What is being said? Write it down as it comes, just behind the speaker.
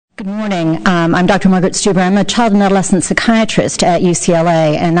Good morning. I'm Dr. Margaret Stuber. I'm a child and adolescent psychiatrist at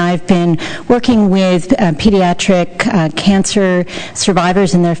UCLA, and I've been working with pediatric cancer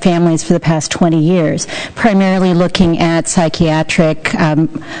survivors and their families for the past 20 years, primarily looking at psychiatric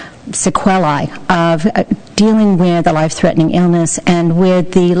sequelae of dealing with a life-threatening illness and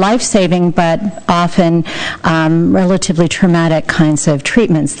with the life-saving but often relatively traumatic kinds of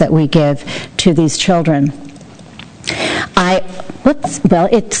treatments that we give to these children. Well,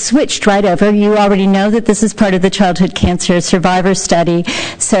 it switched right over. You already know that this is part of the Childhood Cancer Survivor Study.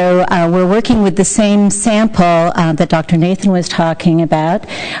 So we're working with the same sample that Dr. Nathan was talking about.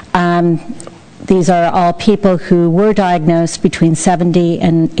 These are all people who were diagnosed between 70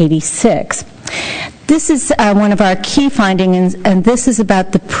 and 86. This is one of our key findings, and this is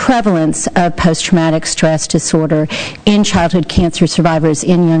about the prevalence of post-traumatic stress disorder in childhood cancer survivors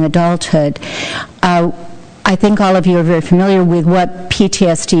in young adulthood. I think all of you are very familiar with what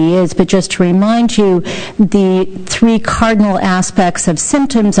PTSD is, but just to remind you, the three cardinal aspects of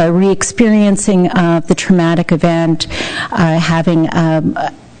symptoms are re-experiencing of the traumatic event, having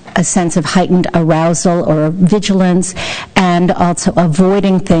a sense of heightened arousal or vigilance, and also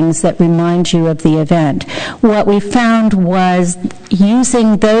avoiding things that remind you of the event. What we found was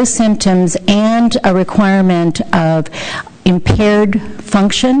using those symptoms and a requirement of impaired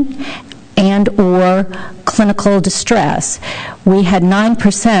function and or clinical distress, we had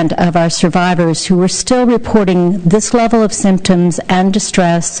 9% of our survivors who were still reporting this level of symptoms and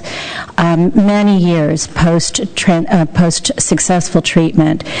distress many years post-successful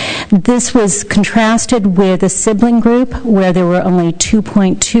treatment. This was contrasted with a sibling group where there were only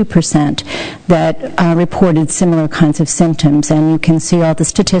 2.2% that reported similar kinds of symptoms, and you can see all the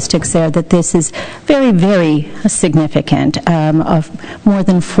statistics there that this is very, very significant, of more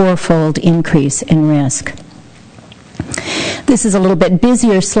than fourfold increase in risk. This is a little bit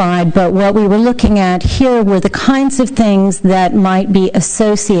busier slide, but what we were looking at here were the kinds of things that might be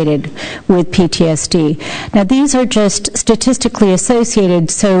associated with PTSD. Now, these are just statistically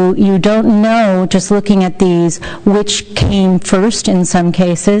associated, so you don't know, just looking at these, which came first in some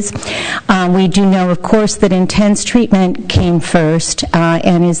cases. We do know, of course, that intense treatment came first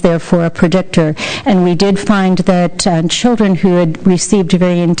and is therefore a predictor. And we did find that children who had received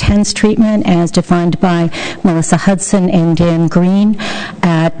very intense treatment, as defined by Melissa Hudson and Dan Green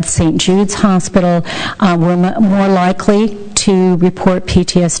at St. Jude's Hospital, were more likely to report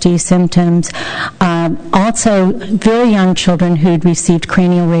PTSD symptoms. Also, very young children who'd received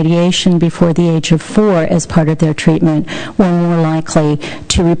cranial radiation before the age of 4 as part of their treatment were more likely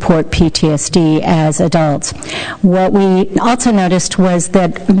to report PTSD as adults. What we also noticed was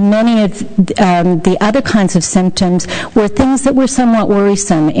that many of the other kinds of symptoms were things that were somewhat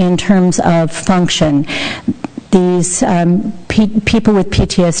worrisome in terms of function. These people with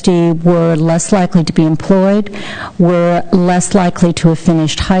PTSD were less likely to be employed, were less likely to have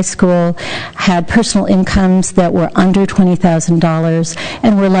finished high school, had personal incomes that were under $20,000,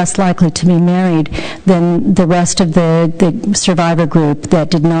 and were less likely to be married than the rest of the survivor group that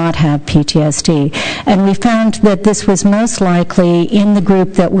did not have PTSD. And we found that this was most likely in the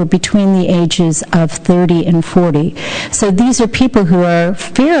group that were between the ages of 30 and 40. So these are people who are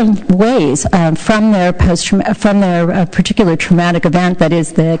fair ways from their particular traumatic event, that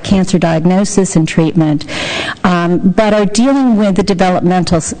is the cancer diagnosis and treatment, but are dealing with the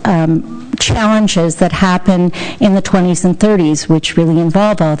developmental challenges that happen in the 20s and 30s, which really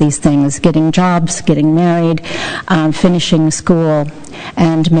involve all these things: getting jobs, getting married, finishing school,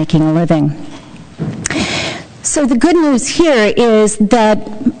 and making a living. So the good news here is that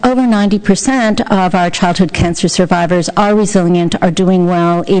over 90% of our childhood cancer survivors are resilient, are doing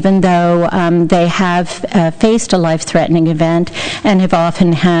well, even though they have faced a life-threatening event and have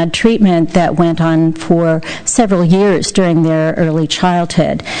often had treatment that went on for several years during their early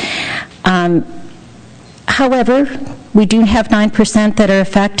childhood. However, we do have 9% that are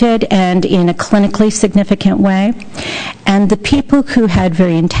affected, and in a clinically significant way. And the people who had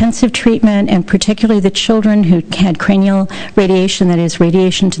very intensive treatment, and particularly the children who had cranial radiation, that is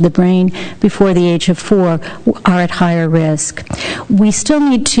radiation to the brain, before the age of 4, are at higher risk. We still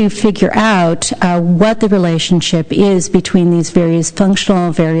need to figure out what the relationship is between these various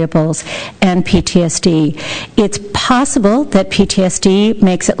functional variables and PTSD. It's possible that PTSD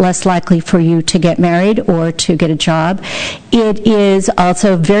makes it less likely for you to get married or to get a job. It is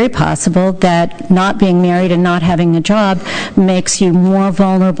also very possible that not being married and not having a job makes you more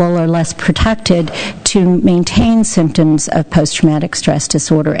vulnerable or less protected to maintain symptoms of post-traumatic stress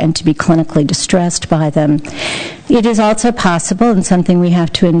disorder and to be clinically distressed by them. It is also possible, and something we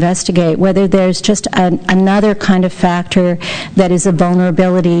have to investigate, whether there's just another kind of factor that is a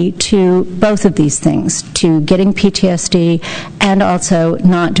vulnerability to both of these things, to getting PTSD and also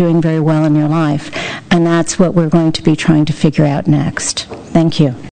not doing very well in your life. And that's what we're going to be trying to figure out next. Thank you.